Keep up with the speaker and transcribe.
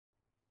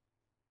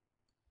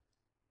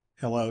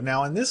Hello.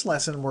 Now in this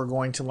lesson we're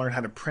going to learn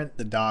how to print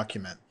the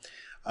document.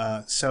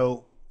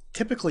 So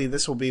typically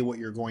this will be what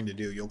you're going to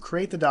do. You'll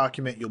create the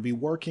document, you'll be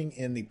working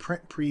in the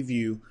print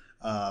preview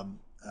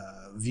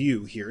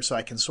view here, so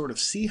I can sort of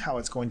see how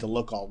it's going to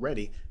look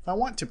already. If I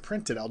want to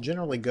print it, I'll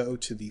generally go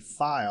to the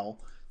File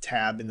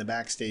tab in the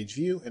Backstage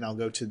view, and I'll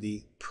go to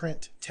the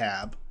Print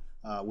tab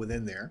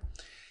within there.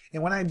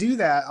 And when I do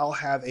that, I'll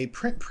have a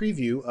print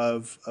preview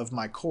of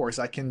my course.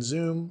 I can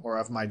zoom, or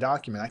of my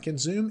document. I can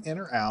zoom in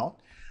or out.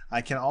 I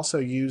can also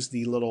use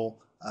the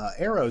little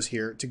arrows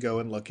here to go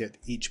and look at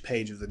each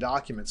page of the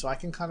document. So I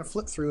can kind of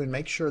flip through and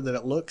make sure that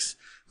it looks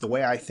the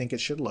way I think it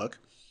should look.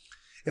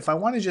 If I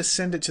want to just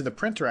send it to the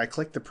printer, I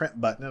click the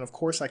print button, and of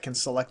course I can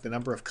select the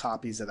number of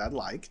copies that I'd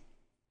like.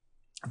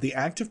 The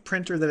active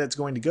printer that it's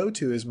going to go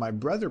to is my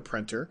Brother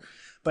printer,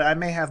 but I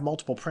may have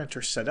multiple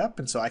printers set up,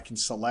 and so I can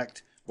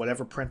select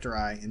whatever printer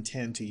I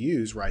intend to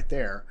use right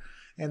there.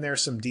 And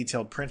there's some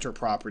detailed printer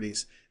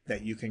properties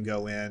that you can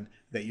go in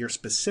that your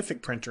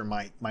specific printer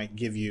might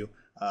give you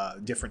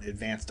different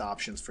advanced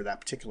options for that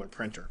particular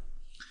printer.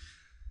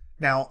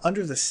 Now,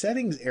 under the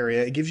settings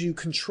area, it gives you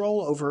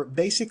control over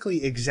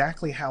basically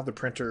exactly how the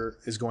printer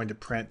is going to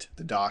print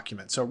the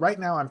document. So right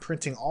now I'm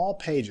printing all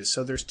pages.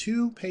 So there's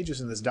 2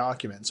 pages in this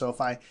document. So if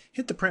I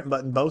hit the print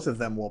button, both of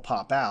them will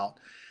pop out.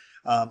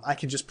 I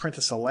can just print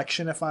a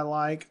selection if I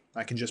like.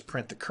 I can just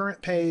print the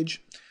current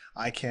page.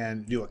 I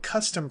can do a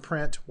custom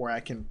print where I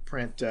can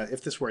print,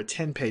 if this were a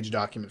 10-page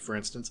document, for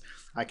instance,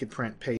 I could print page